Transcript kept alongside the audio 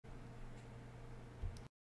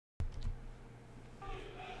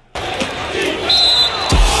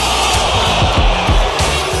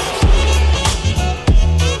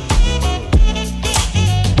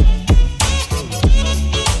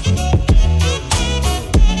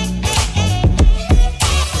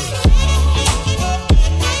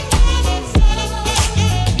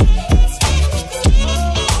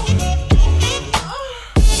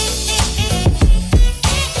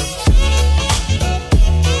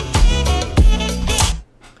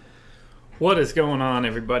What is going on,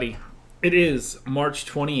 everybody? It is March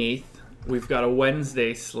 28th. We've got a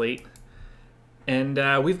Wednesday slate,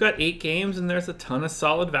 and we've got 8 games, and there's a ton of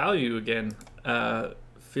solid value again.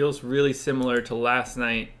 Feels really similar to last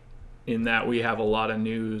night in that we have a lot of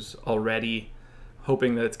news already,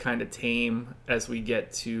 hoping that it's kind of tame as we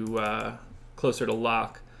get to closer to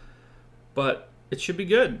lock. But it should be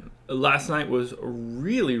good. Last night was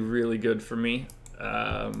really, really good for me.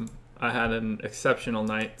 I had an exceptional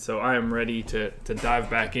night, so I am ready to dive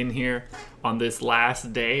back in here on this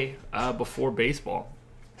last day before baseball.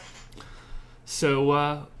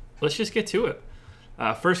 So let's just get to it.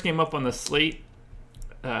 First game up on the slate,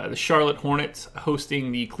 the Charlotte Hornets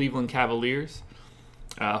hosting the Cleveland Cavaliers.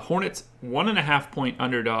 Hornets 1.5-point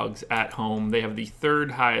underdogs at home. They have the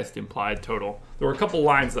 3rd highest implied total. There were a couple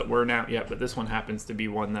lines that weren't out yet, but this one happens to be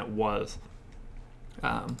one that was.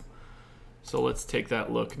 So let's take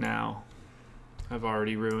that look now. I've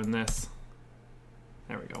already ruined this.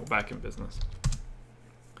 There we go, back in business.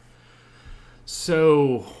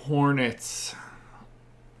 So, Hornets.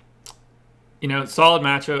 You know, solid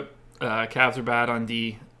matchup. Cavs are bad on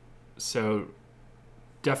D, so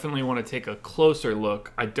definitely want to take a closer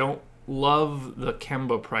look. I don't love the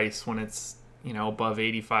Kemba price when it's, you know, above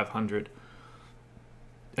 8,500.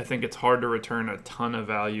 I think it's hard to return a ton of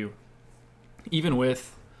value, even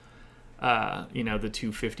with you know, the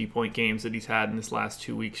 2 50-point games that he's had in this last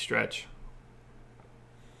 2-week stretch.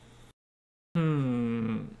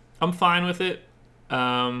 I'm fine with it.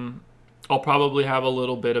 I'll probably have a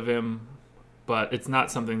little bit of him, but it's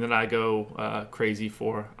not something that I go crazy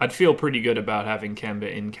for. I'd feel pretty good about having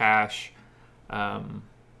Kemba in cash. There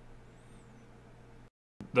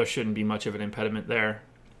shouldn't be much of an impediment there.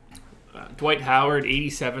 Dwight Howard,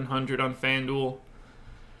 8,700 on FanDuel.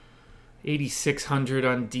 8,600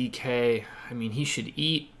 on DK. I mean, he should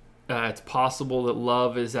eat. It's possible that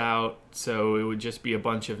Love is out, so it would just be a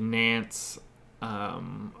bunch of Nance. I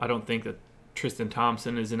don't think that Tristan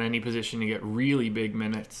Thompson is in any position to get really big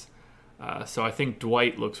minutes. So I think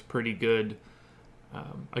Dwight looks pretty good.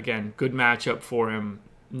 Again, good matchup for him.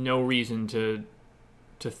 No reason to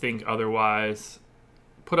think otherwise.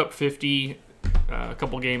 Put up 50 a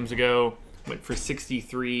couple games ago. Went for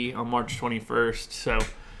 63 on March 21st. So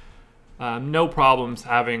no problems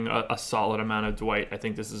having a solid amount of Dwight. I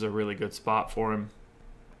think this is a really good spot for him.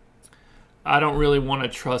 I don't really want to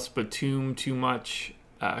trust Batum too much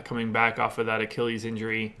coming back off of that Achilles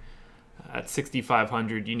injury. At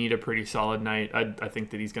 6,500, you need a pretty solid night. I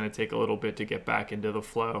think that he's going to take a little bit to get back into the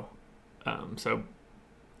flow. So,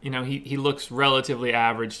 you know, he looks relatively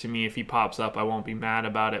average to me. If he pops up, I won't be mad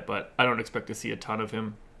about it, but I don't expect to see a ton of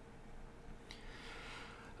him.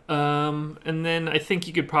 And then I think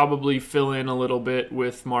you could probably fill in a little bit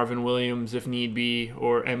with Marvin Williams if need be,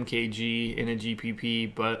 or MKG in a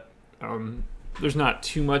GPP, but there's not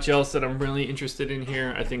too much else that I'm really interested in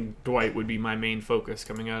here. I think Dwight would be my main focus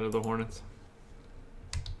coming out of the Hornets.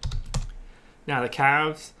 Now the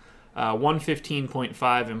Cavs,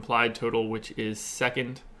 115.5 implied total, which is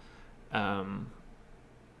 2nd.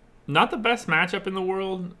 Not the best matchup in the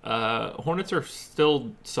world. Hornets are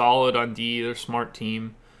still solid on D. They're a smart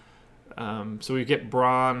team. So we get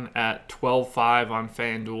Braun at 12.5 on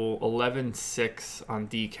FanDuel, 11.6 on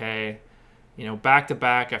DK. You know,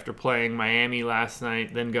 back-to-back after playing Miami last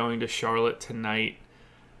night, then going to Charlotte tonight.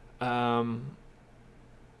 I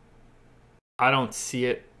don't see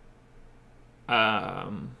it.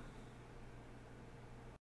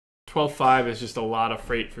 12.5 is just a lot of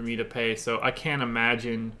freight for me to pay, so I can't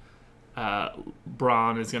imagine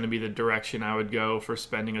Braun is going to be the direction I would go for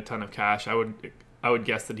spending a ton of cash. I would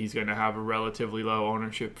guess that he's going to have a relatively low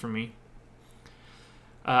ownership for me.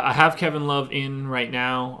 I have Kevin Love in right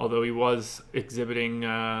now, although he was exhibiting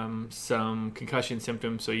some concussion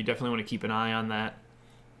symptoms, so you definitely want to keep an eye on that.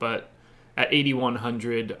 But at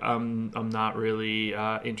 8,100, I'm not really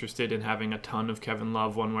interested in having a ton of Kevin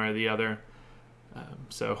Love one way or the other.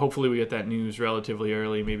 So hopefully we get that news relatively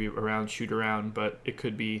early, maybe around shoot around, but it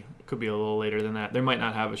could be a little later than that. They might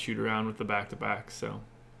not have a shoot around with the back-to-back, so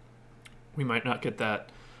we might not get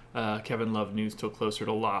that Kevin Love news till closer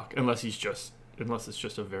to lock, unless it's just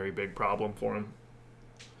a very big problem for him.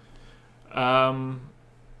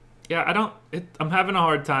 Yeah, I'm having a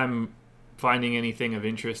hard time finding anything of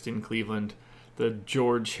interest in Cleveland. The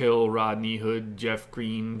George Hill, Rodney Hood, Jeff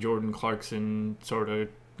Green, Jordan Clarkson, sort of,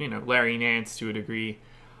 you know, Larry Nance to a degree.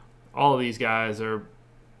 All of these guys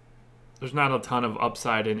there's not a ton of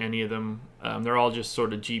upside in any of them. They're all just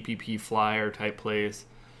sort of GPP flyer type plays.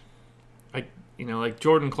 You know, like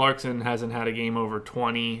Jordan Clarkson hasn't had a game over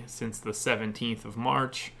 20 since the 17th of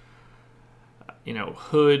March.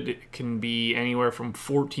 Hood can be anywhere from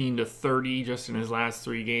 14 to 30 just in his last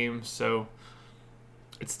 3 games. So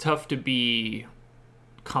it's tough to be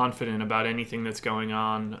confident about anything that's going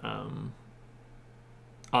on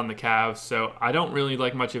the Cavs. So I don't really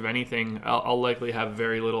like much of anything. I'll likely have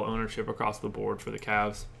very little ownership across the board for the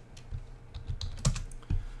Cavs.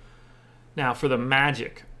 Now for the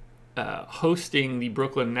Magic, hosting the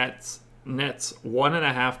Brooklyn Nets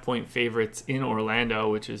 1.5 point favorites in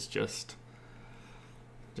Orlando, which is just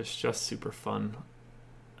super fun.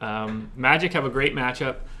 Magic have a great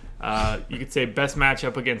matchup. You could say best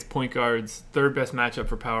matchup against point guards, third best matchup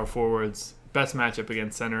for power forwards, best matchup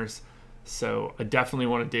against centers. So I definitely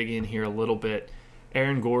want to dig in here a little bit.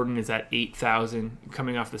 Aaron Gordon is at 8,000,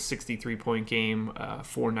 coming off the 63-point game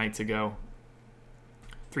 4 nights ago.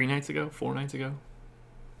 3 nights ago? 4 nights ago?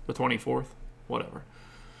 The 24th? Whatever.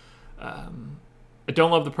 I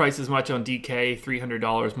don't love the price as much on DK,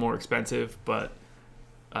 $300 more expensive, but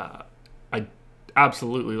I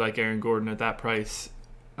absolutely like Aaron Gordon at that price.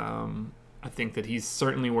 I think that he's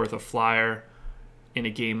certainly worth a flyer in a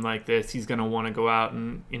game like this. He's going to want to go out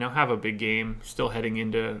and have a big game, still heading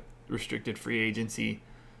into restricted free agency.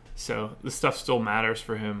 So this stuff still matters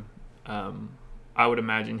for him. I would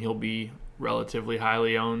imagine he'll be relatively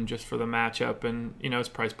highly owned just for the matchup, and his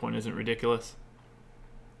price point isn't ridiculous.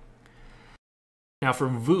 Now for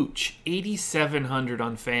Vooch, 8,700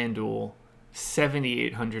 on FanDuel,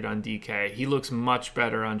 7,800 on DK. He looks much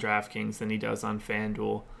better on DraftKings than he does on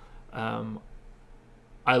FanDuel.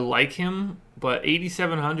 I like him, but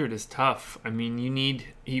 8,700 is tough. I mean,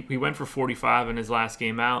 he went for 45 in his last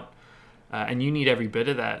game out, and you need every bit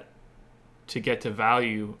of that to get to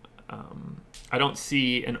value. I don't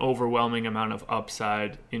see an overwhelming amount of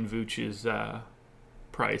upside in Vooch's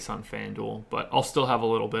price on FanDuel, but I'll still have a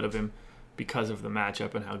little bit of him because of the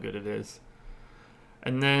matchup and how good it is.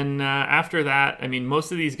 And then after that, I mean,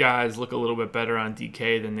 most of these guys look a little bit better on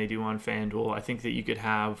DK than they do on FanDuel. I think that you could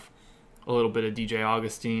have a little bit of DJ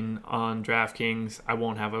Augustine on DraftKings. I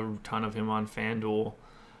won't have a ton of him on FanDuel.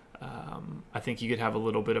 I think you could have a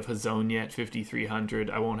little bit of Hazonia at 5,300.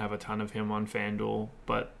 I won't have a ton of him on FanDuel,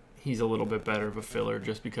 but he's a little bit better of a filler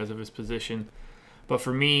just because of his position. But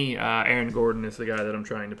for me, Aaron Gordon is the guy that I'm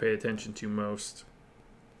trying to pay attention to most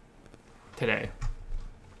today.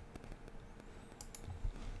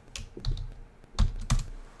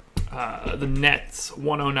 The Nets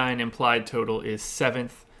 109 implied total is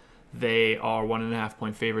 7th. They are 1.5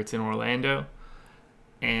 point favorites in Orlando,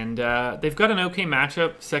 and they've got an okay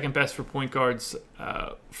matchup. Second best for point guards,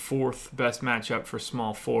 fourth best matchup for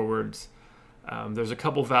small forwards. There's a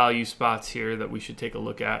couple value spots here that we should take a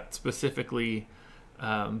look at. Specifically,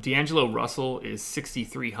 D'Angelo Russell is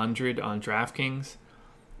 6,300 on DraftKings.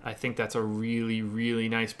 I think that's a really, really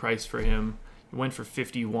nice price for him. He went for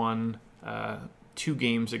 51 2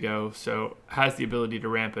 games ago, so has the ability to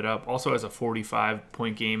ramp it up. Also has a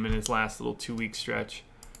 45-point game in his last little 2-week stretch.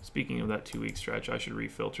 Speaking of that 2-week stretch, I should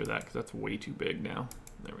refilter that because that's way too big now.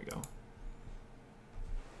 There we go.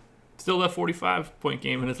 Still that 45-point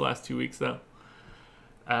game in his last 2 weeks, though.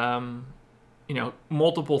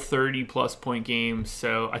 Multiple 30-plus point games,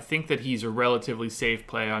 so I think that he's a relatively safe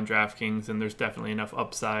play on DraftKings, and there's definitely enough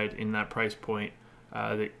upside in that price point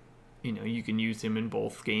that you can use him in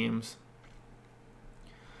both games.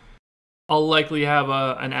 I'll likely have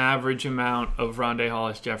an average amount of Rondé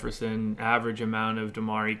Hollis-Jefferson, average amount of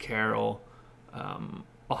Damari Carroll.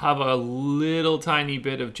 I'll have a little tiny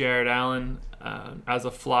bit of Jared Allen as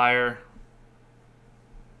a flyer.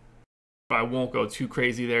 But I won't go too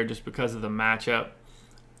crazy there just because of the matchup.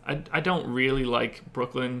 I don't really like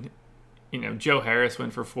Brooklyn. Joe Harris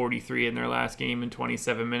went for 43 in their last game in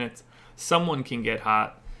 27 minutes. Someone can get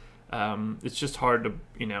hot. It's just hard to,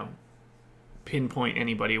 pinpoint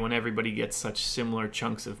anybody when everybody gets such similar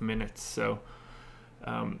chunks of minutes. So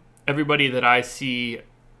everybody that I see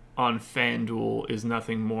on FanDuel is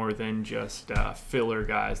nothing more than just filler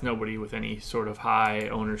guys. Nobody with any sort of high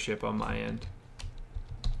ownership on my end.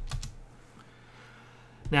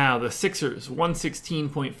 Now, the Sixers,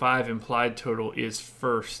 116.5 implied total is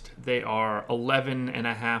first. They are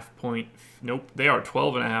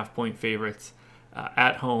 12.5 point favorites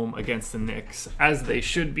at home against the Knicks, as they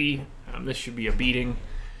should be. This should be a beating.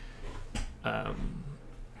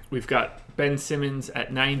 We've got Ben Simmons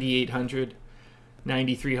at 9,800,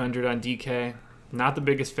 9,300 on DK. Not the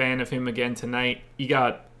biggest fan of him again tonight.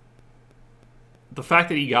 The fact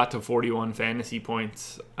that he got to 41 fantasy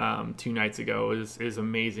points 2 nights ago is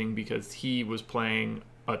amazing because he was playing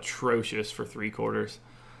atrocious for 3 quarters.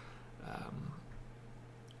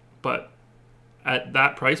 But at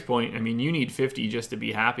that price point, I mean, you need 50 just to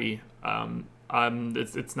be happy.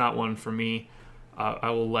 It's not one for me. I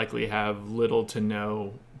will likely have little to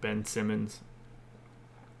no Ben Simmons.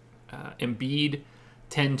 Embiid,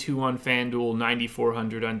 10-2 on FanDuel,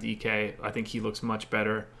 9,400 on DK. I think he looks much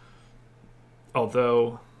better.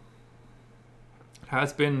 Although it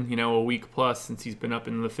has been, a week plus since he's been up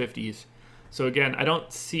in the 50s. So again, I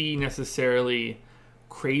don't see necessarily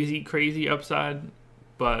crazy upside,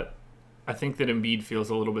 but I think that Embiid feels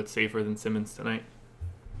a little bit safer than Simmons tonight.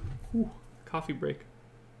 Ooh, coffee break.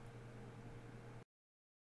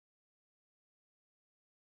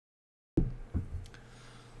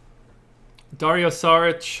 Dario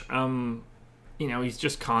Saric, he's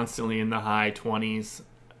just constantly in the high 20s,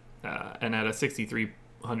 and at a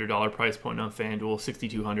 $6,300 price point on FanDuel,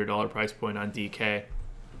 $6,200 price point on DK.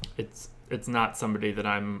 It's not somebody that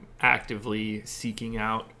I'm actively seeking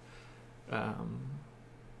out.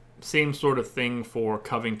 Same sort of thing for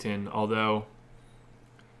Covington, although,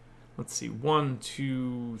 let's see, 1,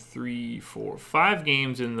 2, 3, 4, 5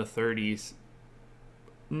 games in the 30s.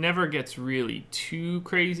 Never gets really too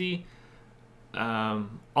crazy.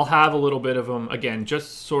 I'll have a little bit of them, again,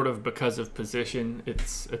 just sort of because of position.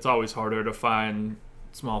 It's always harder to find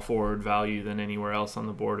small forward value than anywhere else on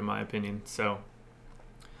the board, in my opinion. So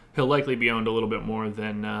he'll likely be owned a little bit more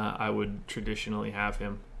than I would traditionally have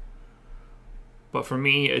him. But for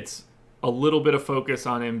me, it's a little bit of focus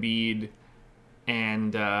on Embiid,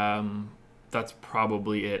 and that's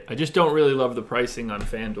probably it. I just don't really love the pricing on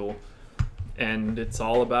FanDuel, and it's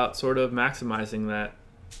all about sort of maximizing that.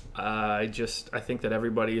 I think that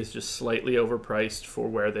everybody is just slightly overpriced for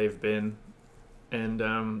where they've been, and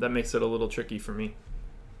that makes it a little tricky for me.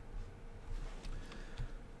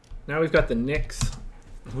 Now we've got the Knicks.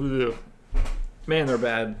 Ooh, man, they're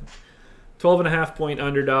bad. 12.5 point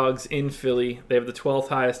underdogs in Philly. They have the 12th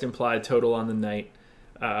highest implied total on the night.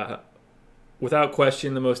 Without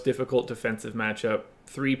question, the most difficult defensive matchup.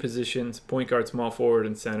 3 positions, point guard, small forward,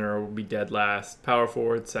 and center will be dead last. Power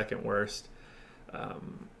forward, second worst.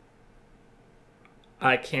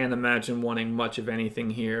 I can't imagine wanting much of anything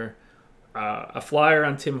here. A flyer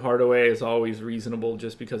on Tim Hardaway is always reasonable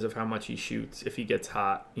just because of how much he shoots. If he gets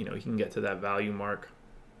hot, he can get to that value mark.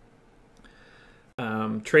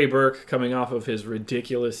 Trey Burke, coming off of his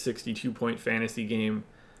ridiculous 62-point fantasy game,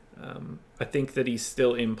 I think that he's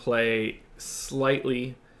still in play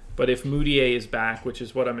slightly, but if Moutier is back, which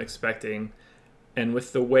is what I'm expecting, and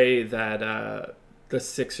with the way that the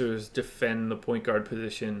Sixers defend the point guard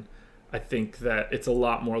position, I think that it's a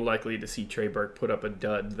lot more likely to see Trey Burke put up a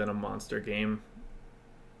dud than a monster game.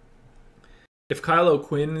 If Kyle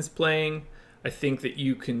O'Quinn is playing, I think that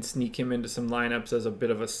you can sneak him into some lineups as a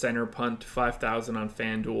bit of a center punt. 5,000 on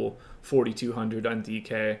FanDuel, 4,200 on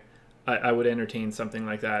DK. I would entertain something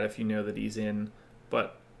like that if you know that he's in.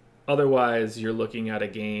 But otherwise, you're looking at a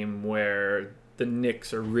game where the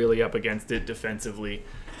Knicks are really up against it defensively,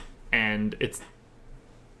 and it's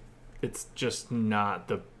just not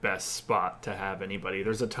the best spot to have anybody.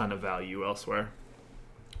 There's a ton of value elsewhere.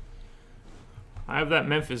 I have that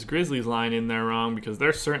Memphis Grizzlies line in there wrong because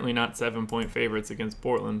they're certainly not 7-point favorites against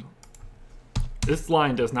Portland. This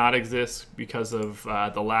line does not exist because of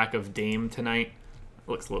the lack of Dame tonight. It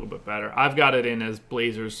looks a little bit better. I've got it in as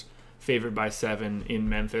Blazers favored by 7 in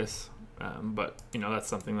Memphis, but that's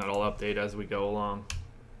something that I'll update as we go along.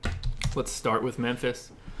 Let's start with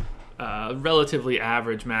Memphis. Relatively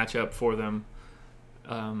average matchup for them.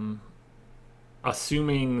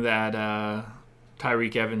 Assuming that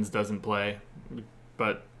Tyreek Evans doesn't play,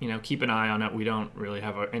 but keep an eye on it. We don't really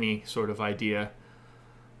have any sort of idea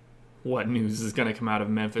what news is going to come out of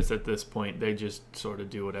Memphis at this point. They just sort of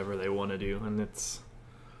do whatever they want to do, and it's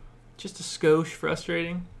just a skosh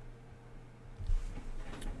frustrating.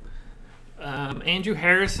 Andrew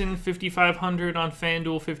Harrison, 5,500 on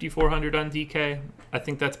FanDuel, 5,400 on DK. I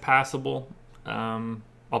think that's passable.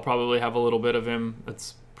 I'll probably have a little bit of him.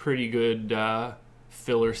 That's pretty good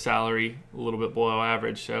filler salary, a little bit below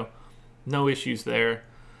average, so no issues there.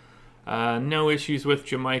 No issues with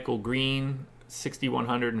JaMychal Green,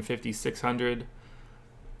 6,100 and 5,600.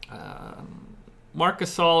 Marc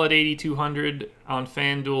Gasol at 8,200 on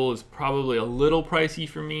FanDuel is probably a little pricey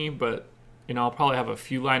for me, but I'll probably have a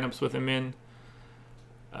few lineups with him in.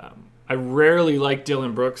 I rarely like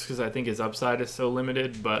Dylan Brooks because I think his upside is so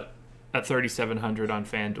limited, but at 3,700 on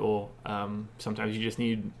FanDuel, sometimes you just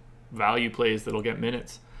need value plays that'll get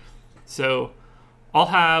minutes. So I'll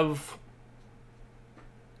have,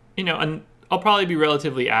 and I'll probably be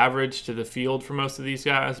relatively average to the field for most of these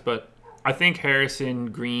guys, but I think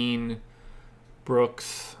Harrison, Green,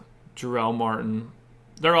 Brooks, Jarrell Martin,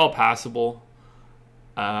 they're all passable.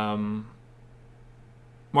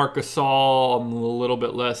 Marc Gasol, I'm a little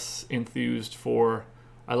bit less enthused for.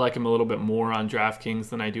 I like him a little bit more on DraftKings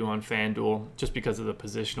than I do on FanDuel, just because of the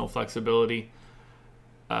positional flexibility.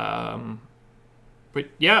 But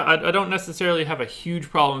yeah, I don't necessarily have a huge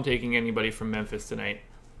problem taking anybody from Memphis tonight.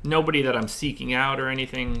 Nobody that I'm seeking out or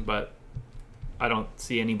anything, but I don't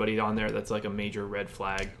see anybody on there that's like a major red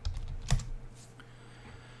flag.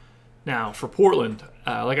 Now, for Portland,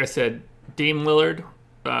 like I said, Dame Lillard,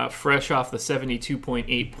 fresh off the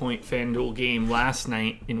 72.8 point FanDuel game last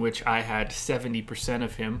night, in which I had 70%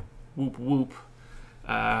 of him. Whoop, whoop.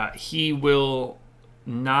 He will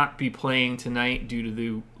not be playing tonight due to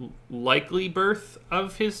the likely birth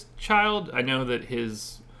of his child. I know that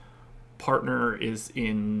his partner is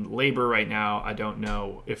in labor right now. I don't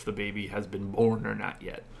know if the baby has been born or not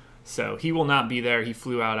yet. So he will not be there. He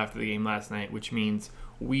flew out after the game last night, which means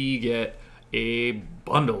we get a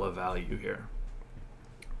bundle of value here.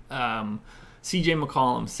 CJ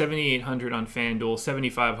McCollum, 7,800 on FanDuel,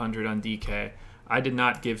 7,500 on DK. I did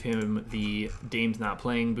not give him the Dame's not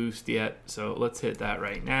playing boost yet, so let's hit that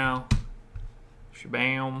right now.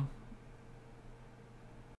 Shabam.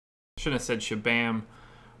 Shouldn't have said shabam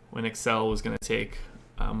when Excel was going to take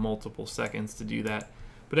multiple seconds to do that.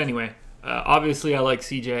 But anyway, obviously I like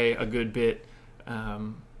CJ a good bit.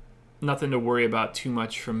 Nothing to worry about too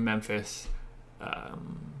much from Memphis.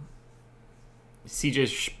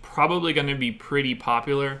 CJ's probably going to be pretty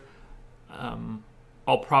popular.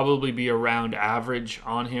 I'll probably be around average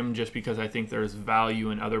on him just because I think there's value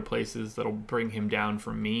in other places that'll bring him down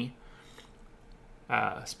from me.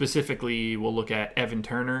 Specifically, we'll look at Evan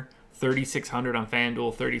Turner, 3,600 on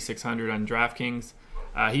FanDuel, 3,600 on DraftKings.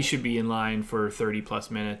 He should be in line for 30-plus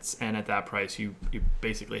minutes, and at that price, you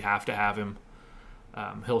basically have to have him.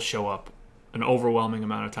 He'll show up an overwhelming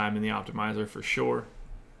amount of time in the optimizer for sure.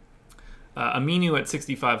 Aminu at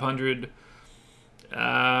 6,500.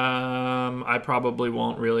 I probably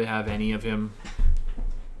won't really have any of him.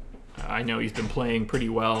 I know he's been playing pretty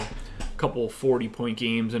well. A couple 40-point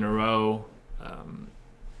games in a row.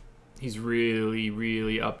 He's really,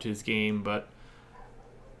 really upped his game, but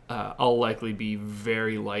I'll likely be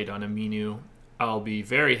very light on Aminu. I'll be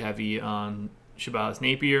very heavy on Shabazz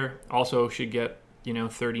Napier. Also should get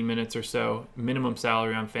 30 minutes or so. Minimum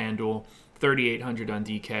salary on FanDuel, 3,800 on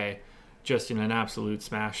DK. Just in an absolute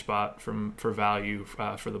smash spot for value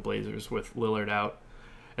for the Blazers with Lillard out.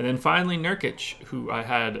 And then finally Nurkic, who I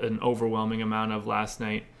had an overwhelming amount of last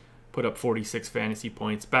night, put up 46 fantasy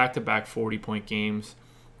points, back-to-back 40-point games.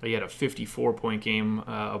 He had a 54-point game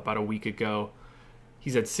about a week ago.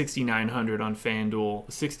 He's at 6,900 on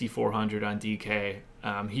FanDuel, 6,400 on DK.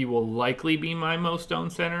 He will likely be my most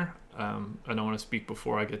owned center. I don't want to speak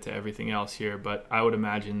before I get to everything else here, but I would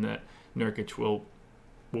imagine that Nurkic will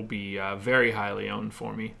be very highly owned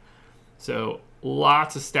for me. So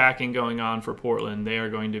lots of stacking going on for Portland. They are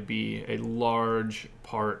going to be a large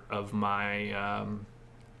part of my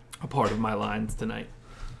lines tonight.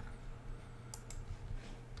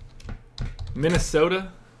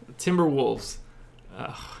 Minnesota Timberwolves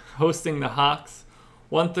hosting the Hawks.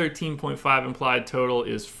 113.5 implied total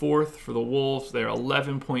is fourth for the Wolves. They're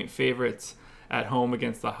 11-point favorites at home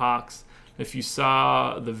against the Hawks. If you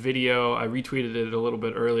saw the video, I retweeted it a little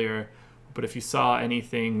bit earlier, but if you saw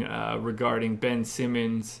anything regarding Ben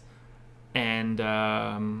Simmons and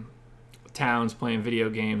Towns playing video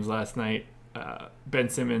games last night, Ben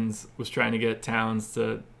Simmons was trying to get Towns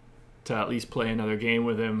to at least play another game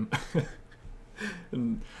with him.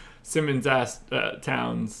 And Simmons asked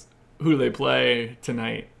Towns, who do they play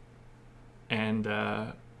tonight? And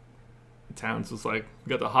Towns was like, we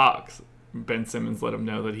got the Hawks. Ben Simmons let him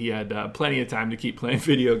know that he had plenty of time to keep playing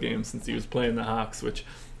video games since he was playing the Hawks, which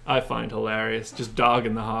I find hilarious. Just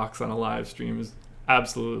dogging the Hawks on a live stream is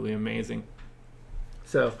absolutely amazing.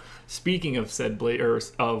 So, speaking of of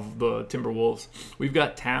the Timberwolves, we've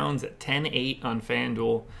got Towns at 10-8 on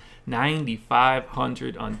FanDuel,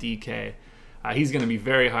 9,500 on DK. He's going to be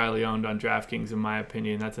very highly owned on DraftKings, in my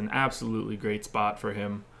opinion. That's an absolutely great spot for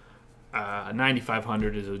him.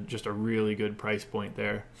 9,500 is just a really good price point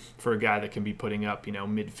there for a guy that can be putting up,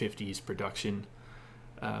 mid-50s production.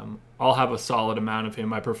 I'll have a solid amount of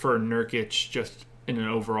him. I prefer Nurkic just in an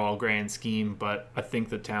overall grand scheme, but I think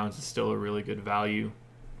that Towns is still a really good value.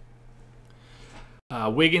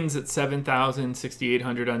 Wiggins at 7,000,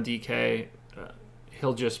 6,800 on DK.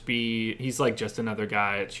 He's like just another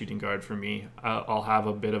guy at shooting guard for me. I'll have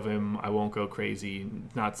a bit of him. I won't go crazy.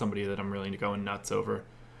 Not somebody that I'm really going nuts over.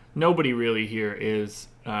 Nobody really here is.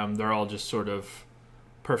 They're all just sort of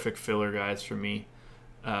perfect filler guys for me.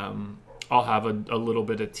 I'll have a little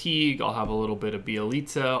bit of Teague. I'll have a little bit of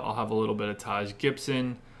Bielitsa. I'll have a little bit of Taj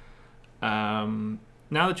Gibson.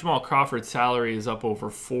 now that Jamal Crawford's salary is up over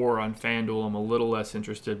 4 on FanDuel, I'm a little less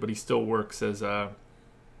interested, but he still works as a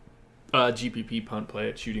GPP punt play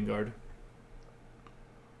at shooting guard.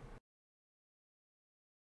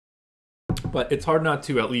 But it's hard not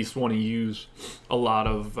to at least want to use a lot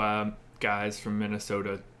of guys from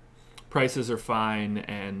Minnesota. Prices are fine,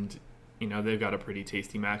 and they've got a pretty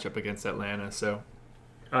tasty matchup against Atlanta, so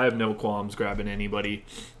I have no qualms grabbing anybody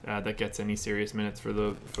that gets any serious minutes for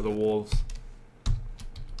the Wolves.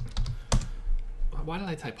 Why did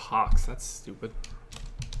I type Hawks? That's stupid.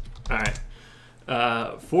 All right.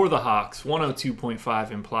 For the Hawks,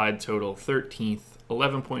 102.5 implied total, 13th,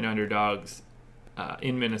 11-point underdogs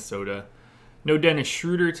in Minnesota. No Dennis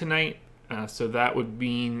Schroeder tonight, so that would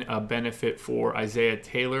mean a benefit for Isaiah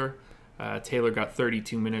Taylor. Taylor got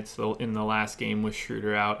 32 minutes in the last game with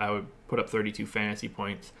Schroeder out. I would put up 32 fantasy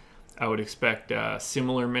points. I would expect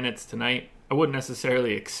similar minutes tonight. I wouldn't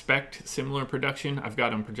necessarily expect similar production. I've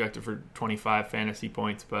got him projected for 25 fantasy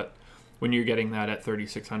points, but when you're getting that at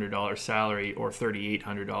 $3,600 salary or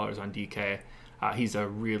 $3,800 on DK, he's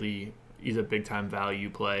a big-time value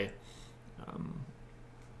play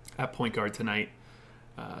at point guard tonight.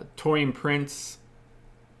 Taurean Prince,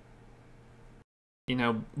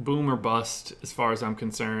 boom or bust as far as I'm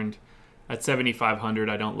concerned. At $7,500,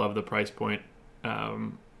 I don't love the price point.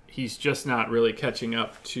 He's just not really catching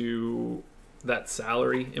up to that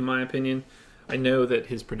salary, in my opinion. I know that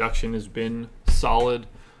his production has been solid,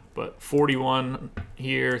 but 41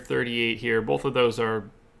 here, 38 here, both of those are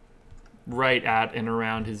right at and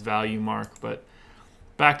around his value mark, but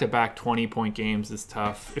back-to-back 20-point games is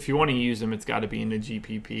tough. If you want to use him, it's got to be in the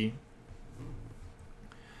GPP.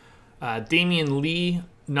 Damian Lee,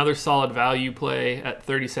 another solid value play at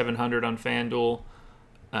 $3,700 on FanDuel.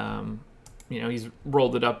 He's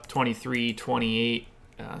rolled it up 23, 28.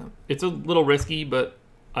 It's a little risky, but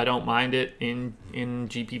I don't mind it in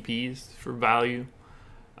GPPs for value.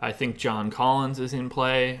 I think John Collins is in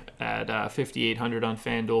play at $5,800 on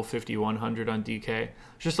FanDuel, $5,100 on DK.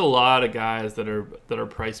 Just a lot of guys that are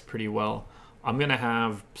priced pretty well. I'm gonna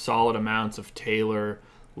have solid amounts of Taylor,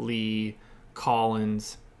 Lee,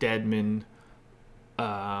 Collins, Dedmon,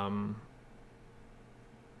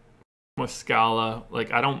 Muscala.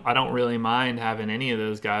 Like I don't really mind having any of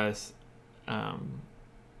those guys,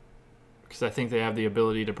 because I think they have the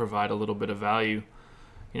ability to provide a little bit of value.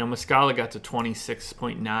 Muscala got to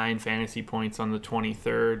 26.9 fantasy points on the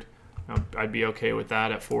 23rd. I'd be okay with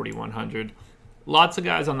that at 4,100. Lots of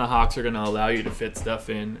guys on the Hawks are going to allow you to fit stuff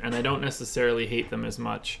in, and I don't necessarily hate them as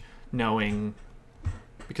much,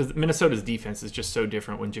 because Minnesota's defense is just so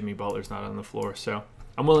different when Jimmy Butler's not on the floor. So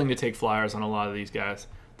I'm willing to take flyers on a lot of these guys.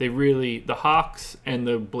 The Hawks and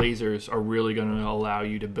the Blazers are really going to allow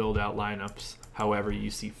you to build out lineups however you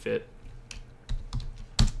see fit.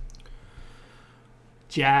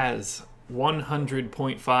 Jazz,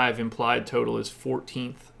 100.5 implied total is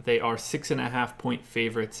 14th. They are 6.5-point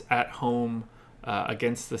favorites at home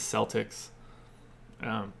against the Celtics.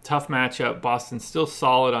 Tough matchup. Boston's still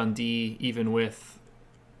solid on D, even with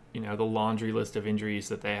the laundry list of injuries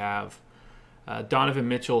that they have. Donovan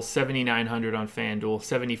Mitchell, 7,900 on FanDuel,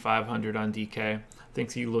 7,500 on DK.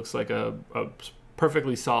 Thinks he looks like a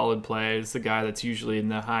perfectly solid play. It's the guy that's usually in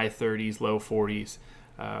the high 30s, low 40s.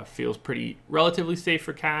 Feels pretty relatively safe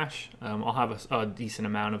for cash. I'll have a decent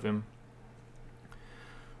amount of him.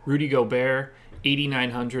 Rudy Gobert,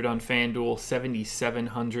 8,900 on FanDuel,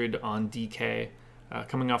 7,700 on DK.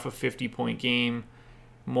 Coming off a 50-point game,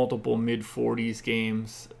 multiple mid-40s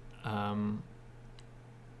games.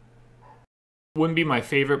 Wouldn't be my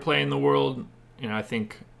favorite play in the world. I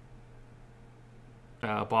think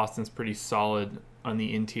Boston's pretty solid on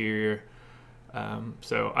the interior.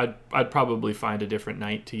 So I'd probably find a different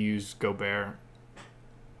night to use Gobert.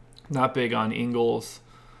 Not big on Ingles,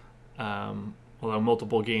 although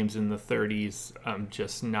multiple games in the 30s. I'm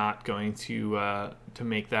just not going to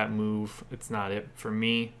make that move. It's not it for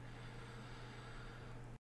me.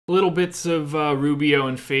 Little bits of Rubio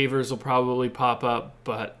and Favors will probably pop up,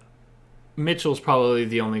 but Mitchell's probably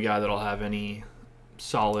the only guy that I'll have any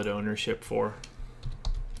solid ownership for.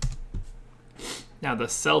 Now the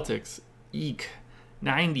Celtics,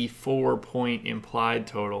 94-point implied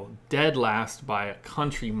total, dead last by a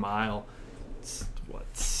country mile. It's,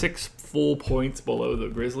 6 full points below the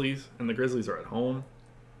Grizzlies, and the Grizzlies are at home.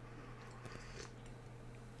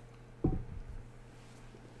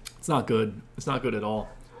 It's not good. It's not good at all.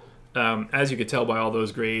 As you could tell by all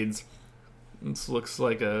those grades, this looks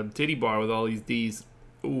like a titty bar with all these Ds.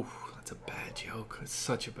 Ooh, that's a bad joke. It's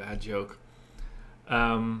such a bad joke.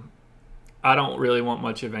 I don't really want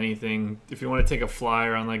much of anything. If you want to take a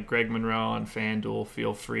flyer on like Greg Monroe on FanDuel,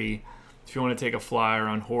 feel free. If you want to take a flyer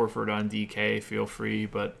on Horford on DK, feel free,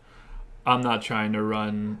 but I'm not trying to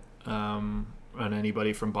run on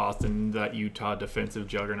anybody from Boston, that Utah defensive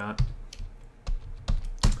juggernaut.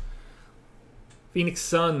 Phoenix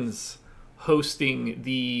Suns hosting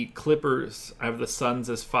the Clippers. I have the Suns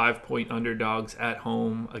as 5-point underdogs at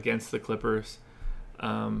home against the Clippers.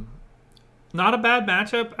 Not a bad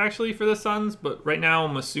matchup, actually, for the Suns, but right now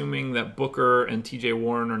I'm assuming that Booker and TJ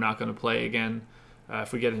Warren are not going to play again.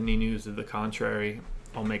 If we get any news to the contrary,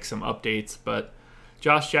 I'll make some updates, but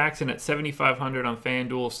Josh Jackson at 7,500 on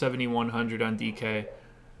FanDuel, 7,100 on DK.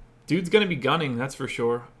 Dude's going to be gunning, that's for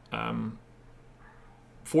sure.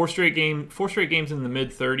 Four straight games in the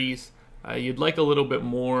mid-30s. You'd like a little bit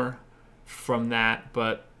more from that,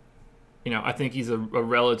 but I think he's a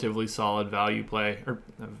relatively solid value play. Or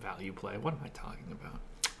value play, what am I talking about?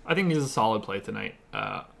 I think he's a solid play tonight.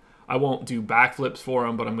 I won't do backflips for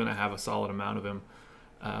him, but I'm going to have a solid amount of him.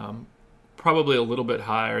 Probably a little bit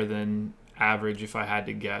higher than average if I had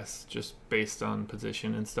to guess, just based on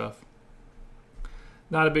position and stuff.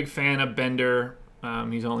 Not a big fan of Bender.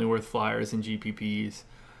 He's only worth flyers and GPPs.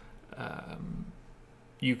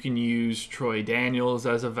 You can use Troy Daniels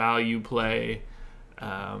as a value play.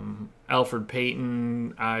 Alfred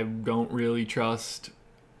Payton, I don't really trust.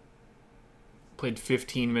 Played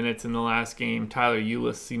 15 minutes in the last game. Tyler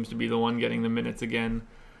Ulis seems to be the one getting the minutes again.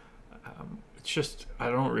 It's just,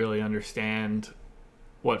 I don't really understand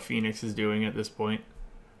what Phoenix is doing at this point.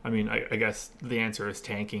 I mean, I guess the answer is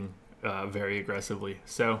tanking very aggressively.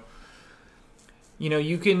 So,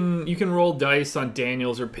 you can roll dice on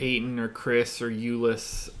Daniels or Payton or Chris or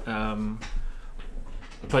Ulis,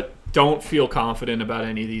 but don't feel confident about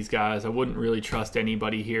any of these guys. I wouldn't really trust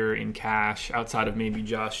anybody here in cash outside of maybe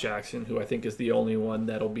Josh Jackson, who I think is the only one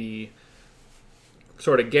that'll be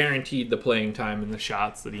sort of guaranteed the playing time and the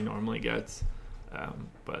shots that he normally gets.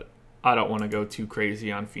 But I don't want to go too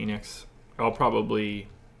crazy on Phoenix. I'll probably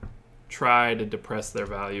try to depress their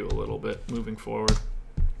value a little bit moving forward.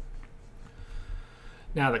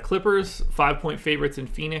 Now the Clippers, 5-point favorites in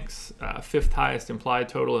Phoenix, fifth highest implied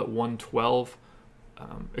total at 112.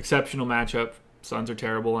 Exceptional matchup. Suns are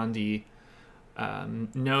terrible on D.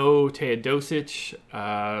 No Teodosic.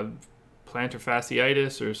 Plantar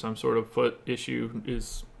fasciitis or some sort of foot issue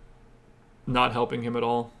is not helping him at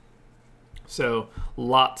all. So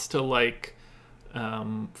lots to like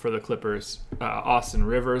for the Clippers. Austin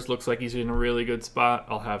Rivers looks like he's in a really good spot.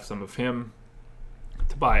 I'll have some of him.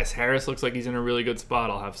 Tobias Harris looks like he's in a really good spot.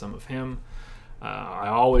 I'll have some of him. I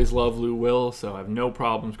always love Lou Will, so I have no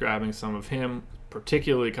problems grabbing some of him,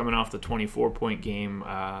 particularly coming off the 24-point game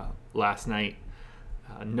last night.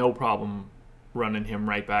 No problem running him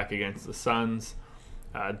right back against the Suns.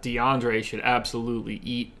 DeAndre should absolutely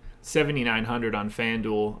eat. 7,900 on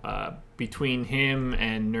FanDuel. Between him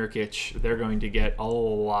and Nurkic, they're going to get a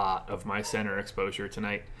lot of my center exposure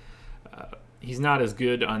tonight. He's not as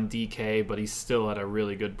good on DK, but he's still at a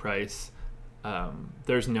really good price.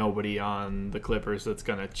 There's nobody on the Clippers that's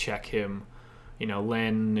going to check him.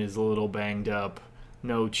 Len is a little banged up.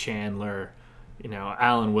 No Chandler.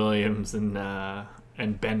 Allen Williams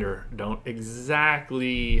and Bender don't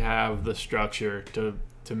exactly have the structure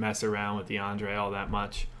to mess around with DeAndre all that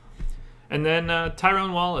much. And then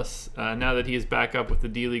Tyrone Wallace, now that he is back up with the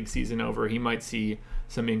D-League season over, he might see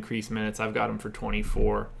some increased minutes. I've got him for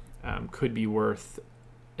 24. Could be worth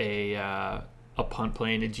a punt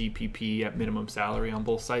play and a GPP at minimum salary on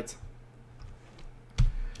both sites.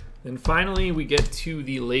 And finally, we get to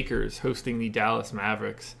the Lakers hosting the Dallas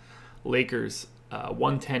Mavericks. Lakers,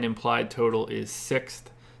 110 implied total is 6th.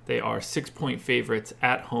 They are 6-point favorites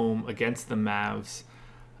at home against the Mavs.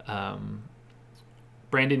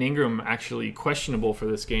 Brandon Ingram actually questionable for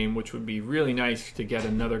this game, which would be really nice to get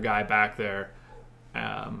another guy back there.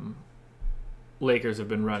 Lakers have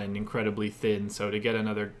been running incredibly thin, so to get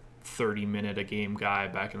another 30-minute-a-game guy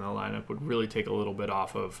back in the lineup would really take a little bit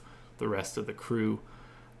off of the rest of the crew.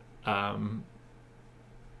 They're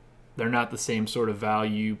not the same sort of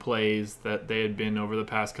value plays that they had been over the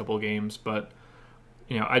past couple of games, but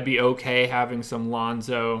I'd be okay having some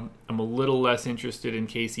Lonzo. I'm a little less interested in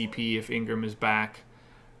KCP if Ingram is back.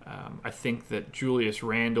 I think that Julius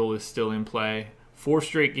Randle is still in play. 4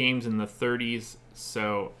 straight games in the 30s,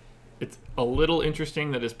 so it's a little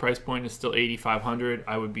interesting that his price point is still $8,500.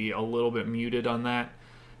 I would be a little bit muted on that,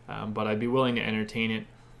 but I'd be willing to entertain it,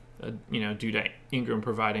 due to Ingram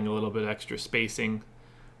providing a little bit extra spacing.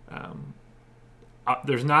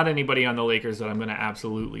 There's not anybody on the Lakers that I'm going to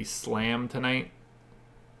absolutely slam tonight,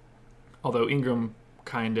 although Ingram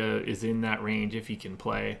kind of is in that range if he can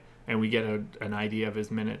play, and we get an idea of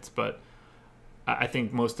his minutes. But I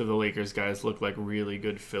think most of the Lakers guys look like really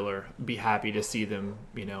good filler. Be happy to see them,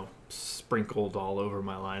 you know, sprinkled all over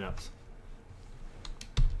my lineups.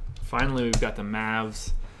 Finally, we've got the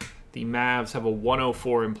Mavs. The Mavs have a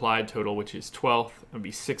 104 implied total, which is 12th. It'll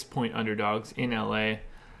be 6-point underdogs in LA.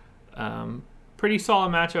 Pretty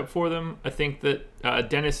solid matchup for them. I think that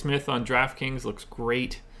Dennis Smith on DraftKings looks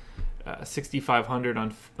great. 6,500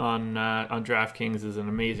 on DraftKings is an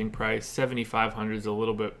amazing price. 7,500 is a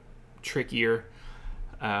little bit trickier.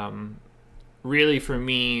 Really, for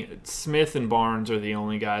me, Smith and Barnes are the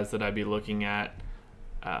only guys that I'd be looking at.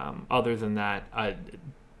 Other than that,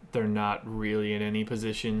 they're not really in any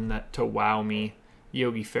position to wow me.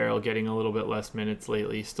 Yogi Ferrell getting a little bit less minutes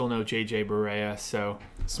lately. Still no JJ Barea, so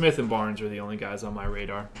Smith and Barnes are the only guys on my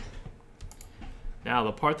radar. Now,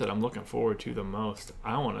 the part that I'm looking forward to the most,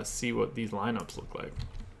 I want to see what these lineups look like.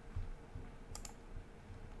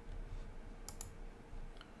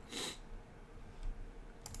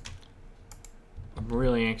 I'm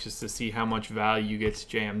really anxious to see how much value gets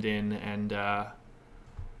jammed in and the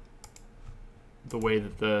way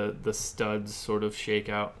that the studs sort of shake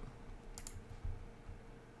out.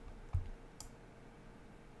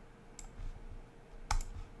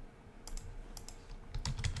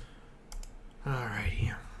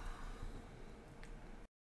 Alrighty.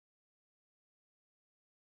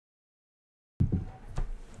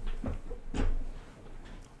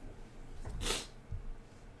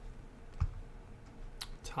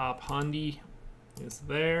 Top Hundy is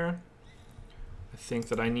there. I think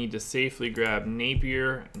that I need to safely grab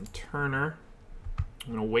Napier and Turner.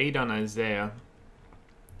 I'm going to wait on Isaiah.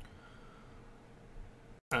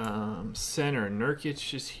 Center,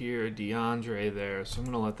 Nurkic is here, DeAndre there, so I'm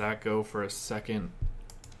going to let that go for a second.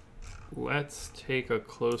 Let's take a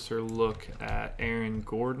closer look at Aaron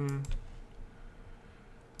Gordon.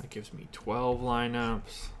 That gives me 12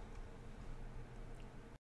 lineups.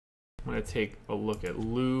 I'm going to take a look at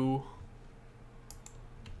Lou.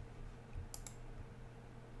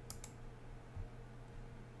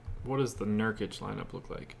 What does the Nurkic lineup look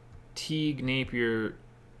like? Teague, Napier.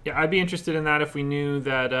 Yeah, I'd be interested in that if we knew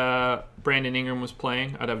that Brandon Ingram was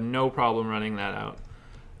playing. I'd have no problem running that out.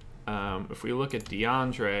 If we look at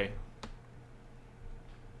DeAndre,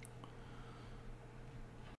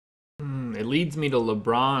 it leads me to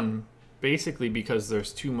LeBron basically because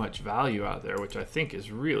there's too much value out there, which I think is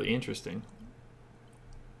really interesting.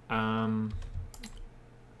 If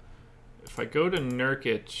I go to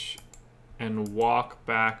Nurkic and walk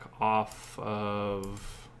back off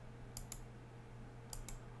of...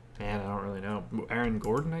 Man, I don't really know. Aaron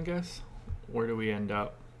Gordon, I guess? Where do we end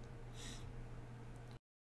up?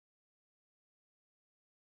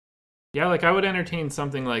 Yeah, like I would entertain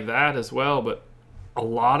something like that as well, but a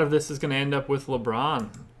lot of this is going to end up with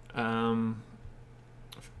LeBron.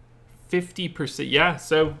 50%. Yeah,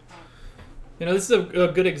 so, you know, this is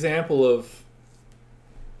a good example of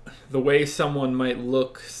the way someone might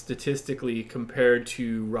look statistically compared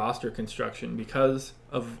to roster construction because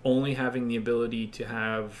of only having the ability to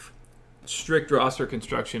have strict roster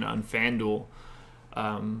construction on FanDuel.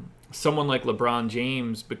 Someone like LeBron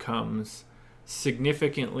James becomes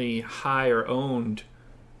significantly higher owned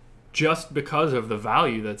just because of the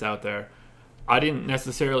value that's out there. I didn't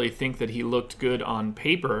necessarily think that he looked good on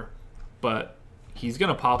paper, but he's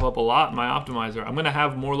going to pop up a lot in my optimizer. I'm going to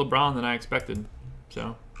have more LeBron than I expected.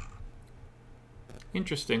 So,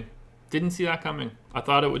 interesting. Didn't see that coming. I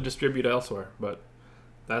thought it would distribute elsewhere, but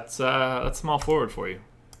that's small forward for you.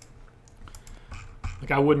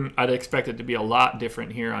 Like I'd expect it to be a lot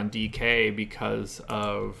different here on DK because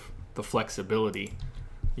of the flexibility.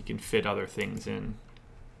 You can fit other things in.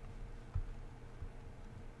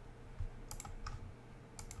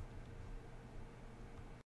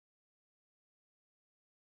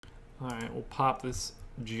 All right, we'll pop this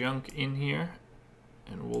junk in here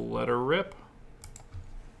and we'll let her rip.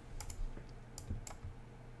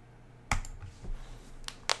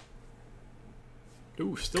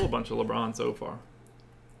 Ooh, still a bunch of LeBron so far.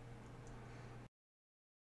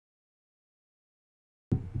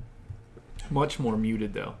 Much more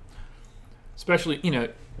muted though. Especially, you know,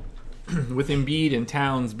 with Embiid and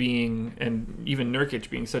Towns being, and even Nurkic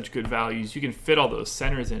being such good values, you can fit all those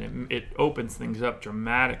centers in it. It opens things up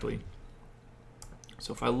dramatically.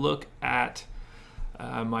 So if I look at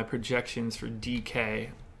my projections for DK,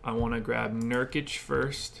 I want to grab Nurkic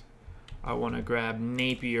first. I want to grab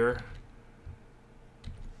Napier.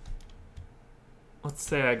 Let's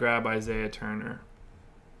say I grab Isaiah Turner.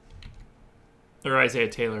 Or Isaiah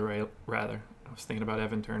Taylor, rather. I was thinking about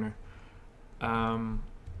Evan Turner.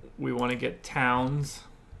 We want to get Towns.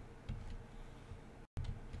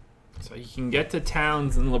 So you can get to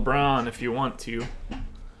Towns and LeBron if you want to.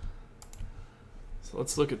 So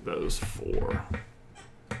let's look at those 4.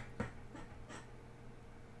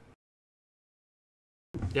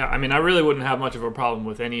 Yeah, I mean, I really wouldn't have much of a problem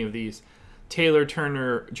with any of these. Taylor,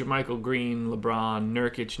 Turner, JaMychal Green, LeBron,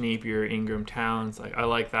 Nurkic, Napier, Ingram, Towns. I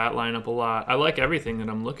like that lineup a lot. I like everything that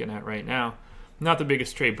I'm looking at right now. I'm not the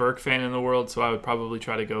biggest Trey Burke fan in the world, so I would probably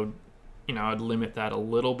try to go, I'd limit that a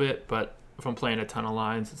little bit. But if I'm playing a ton of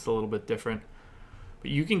lines, it's a little bit different.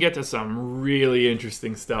 But you can get to some really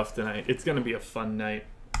interesting stuff tonight. It's going to be a fun night.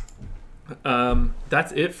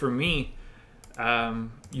 That's it for me.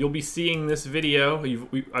 You'll be seeing this video.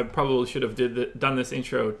 I probably should have done this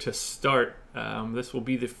intro to start. This will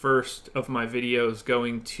be the first of my videos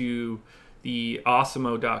going to the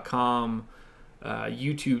Awesemo.com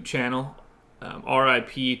YouTube channel.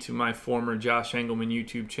 RIP to my former Josh Engelman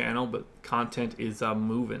YouTube channel, but content is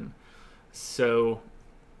moving. So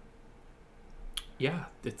yeah,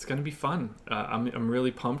 it's gonna be fun. I'm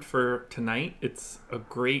really pumped for tonight. It's a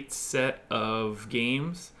great set of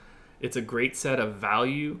games. It's a great set of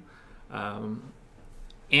value. And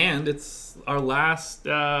it's our last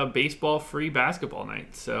baseball-free basketball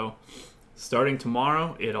night. So starting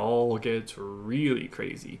tomorrow, it all gets really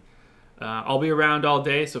crazy. I'll be around all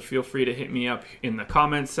day, so feel free to hit me up in the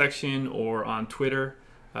comments section or on Twitter.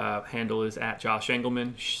 Handle is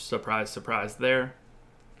 @JoshEngelman. Surprise, surprise there.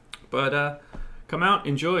 But come out,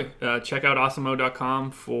 enjoy. Check out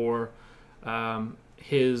Awesemo.com for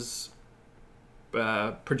his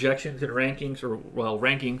projections and rankings,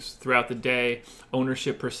 rankings throughout the day,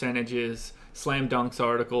 ownership percentages, slam dunks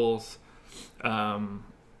articles.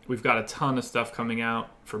 We've got a ton of stuff coming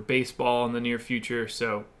out for baseball in the near future,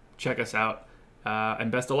 so check us out.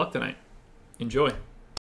 And best of luck tonight. Enjoy.